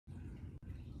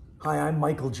Hi, I'm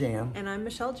Michael Jan, And I'm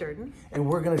Michelle Jordan. and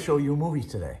we're going to show you a movie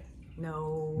today.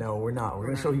 No. No, we're not. We're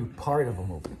going to show you part of a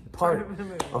movie. Part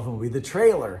of a movie. The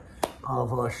trailer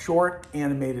of a short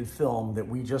animated film that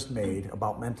we just made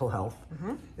about mental health.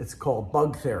 It's called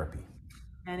Bug Therapy.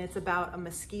 And it's about a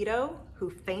mosquito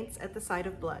who faints at the sight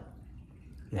of blood.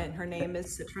 And her name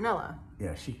is Citronella.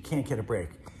 Yeah, she can't get a break.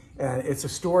 And it's a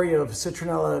story of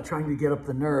Citronella trying to get up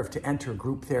the nerve to enter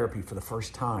group therapy for the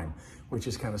first time, which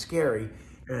is kind of scary.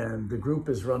 And the group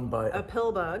is run by A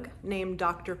pill bug named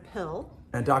Dr. Pill.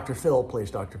 and Dr. Phil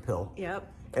plays Dr. Pill. Yep.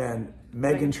 And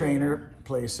Meghan Trainor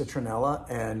plays Citronella,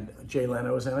 and Jay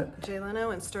Leno is in it. Jay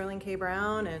Leno and Sterling K.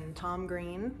 Brown and Tom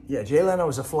Green. Yeah, Jay Leno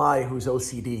is a fly who's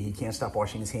OCD. He can't stop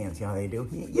washing his hands. You know how they do?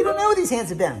 You don't know what these hands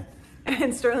have been.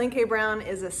 And Sterling K. Brown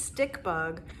is a stick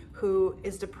bug who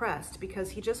is depressed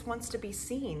because he just wants to be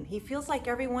seen. He feels like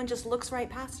everyone just looks right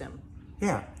past him.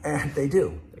 Yeah, and they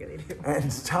do. Yeah, they do.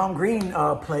 And Tom Green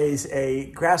plays a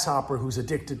grasshopper who's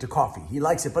addicted to coffee. He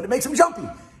likes it, but it makes him jumpy.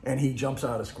 And he jumps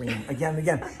out of screen again and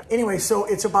again. Anyway, so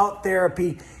it's about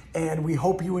therapy, and we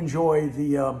hope you enjoy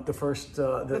the first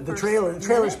trailer. The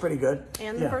trailer's pretty good.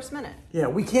 And the first minute. Yeah,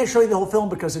 we can't show you the whole film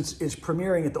because it's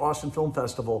premiering at the Austin Film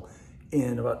Festival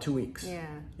in about 2 weeks. Yeah.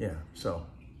 Yeah, so,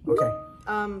 okay.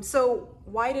 So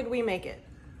why did we make it?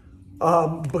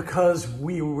 Because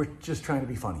we were just trying to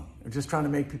be funny. We're just trying to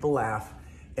make people laugh.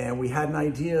 And we had an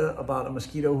idea about a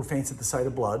mosquito who faints at the sight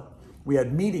of blood. We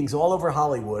had meetings all over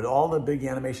Hollywood, all the big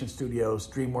animation studios,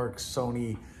 DreamWorks,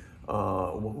 Sony,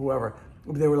 whoever.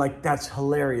 They were like, that's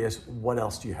hilarious. What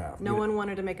else do you have? No one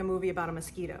wanted to make a movie about a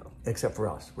mosquito. Except for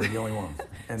us. We're the only ones.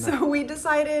 And So we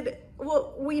decided,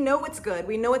 well, we know it's good.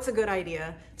 We know it's a good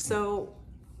idea. So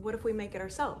what if we make it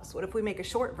ourselves? What if we make a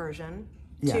short version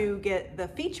to get the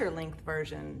feature-length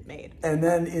version made? And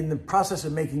then in the process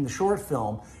of making the short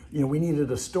film, we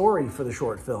needed a story for the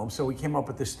short film. So we came up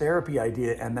with this therapy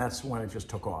idea, and that's when it just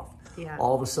took off. Yeah.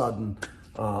 All of a sudden,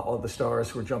 all the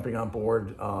stars were jumping on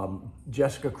board.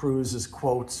 Jessica Cruz's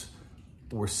quotes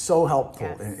were so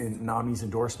helpful in Nami's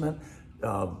endorsement.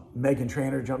 Meghan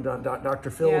Trainor jumped on,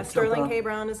 Dr. Phil. Yeah, Sterling K.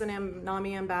 Brown is an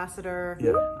NAMI ambassador.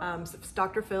 Yeah.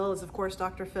 Dr. Phil is, of course,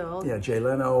 Dr. Phil. Yeah, Jay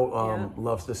Leno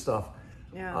loves this stuff.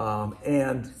 Yeah.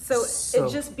 And so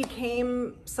it just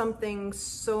became something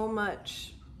so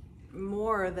much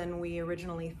more than we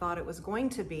originally thought it was going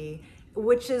to be,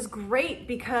 which is great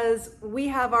because we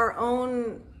have our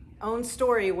own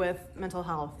story with mental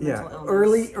health, mental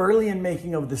illness. Early in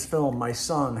making of this film, my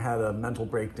son had a mental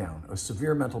breakdown, a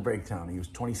severe mental breakdown. He was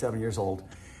 27 years old,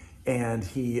 and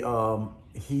he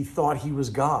thought he was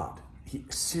God. He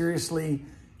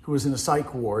was in a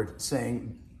psych ward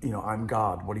saying, I'm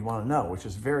God. What do you want to know? Which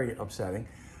is very upsetting.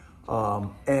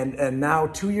 And now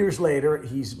 2 years later,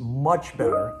 he's much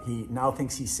better. He now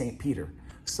thinks he's St. Peter.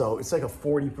 So it's like a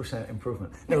 40%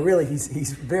 improvement. No, really, he's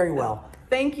very well.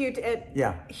 Thank you.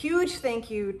 Huge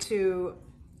thank you to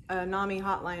a NAMI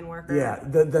hotline worker. Yeah,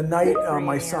 the night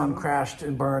my son crashed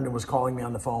and burned and was calling me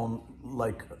on the phone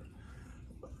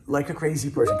like a crazy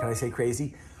person. Can I say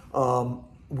crazy?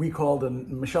 We called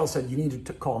and Michelle said, you need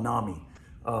to call NAMI.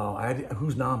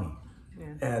 Who's NAMI?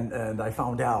 Yeah. And I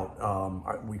found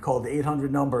out. We called the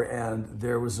 800 number, and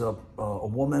there was a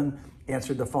woman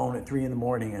answered the phone at 3 a.m.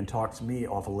 and talked to me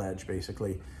off a ledge,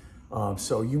 basically.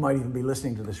 So you might even be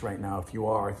listening to this right now. If you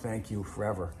are, thank you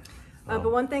forever.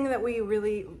 But one thing that we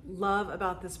really love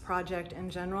about this project in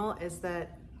general is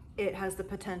that it has the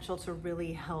potential to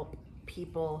really help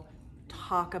people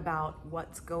talk about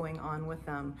what's going on with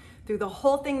them. Through the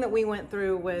whole thing that we went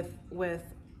through with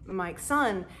Mike's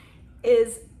son,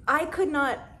 is I could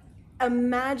not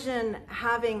imagine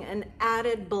having an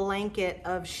added blanket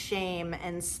of shame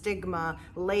and stigma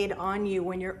laid on you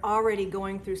when you're already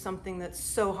going through something that's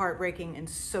so heartbreaking and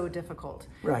so difficult.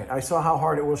 Right. I saw how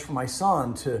hard it was for my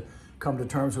son to come to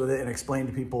terms with it and explain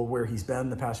to people where he's been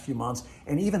the past few months.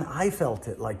 And even I felt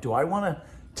it. Like, do I want to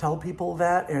tell people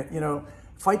that? And,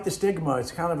 fight the stigma.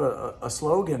 It's kind of a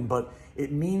slogan, but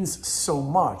it means so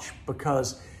much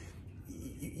because,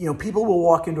 people will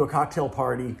walk into a cocktail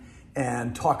party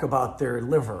and talk about their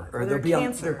liver or they'll be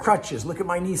on their crutches. Look at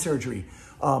my knee surgery.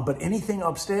 But anything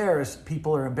upstairs,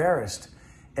 people are embarrassed,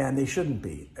 and they shouldn't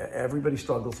be. Everybody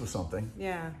struggles with something.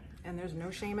 Yeah, and there's no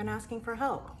shame in asking for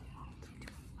help.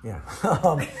 Yeah.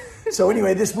 So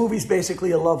anyway, this movie's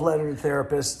basically a love letter to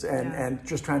therapists and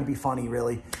just trying to be funny,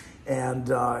 really. And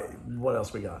what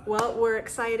else we got? Well, we're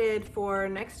excited for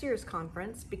next year's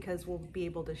conference because we'll be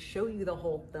able to show you the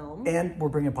whole film. And we're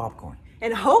bringing popcorn.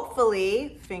 And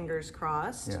hopefully, fingers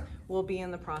crossed, we'll be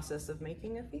in the process of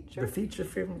making a feature. The feature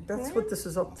film, that's what this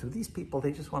is up to. These people,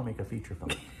 they just want to make a feature film.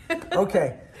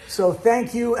 Okay, so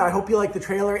thank you. I hope you like the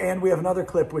trailer, and we have another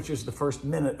clip, which is the first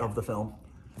minute of the film.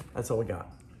 That's all we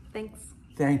got. Thanks.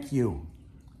 Thank you.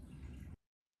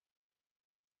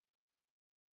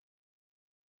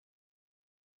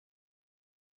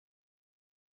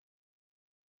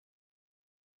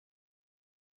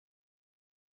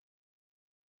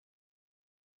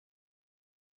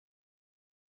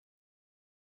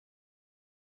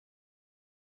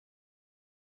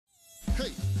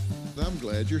 Hey, I'm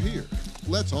glad you're here.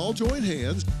 Let's all join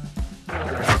hands.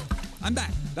 I'm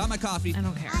back. Got my coffee. I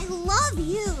don't care. I love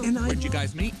you. Where'd you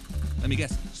guys meet? Let me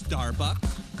guess.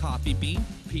 Starbucks, Coffee Bean,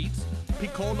 Pete's,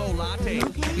 Piccolo Latte.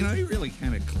 Okay. You know, you're really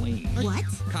kind of clean. What?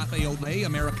 Cafe au lait,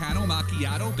 Americano,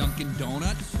 Macchiato, Dunkin'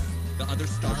 Donuts, the other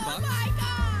Starbucks.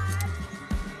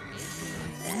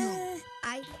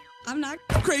 I'm not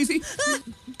Crazy.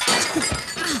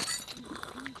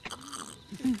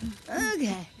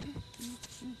 okay.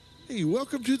 Hey,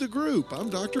 welcome to the group. I'm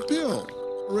Dr. Pill.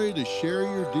 Ready to share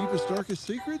your deepest, darkest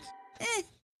secrets?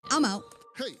 I'm out.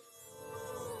 Hey,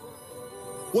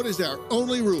 what is our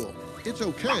only rule? It's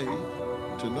okay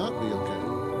to not be okay.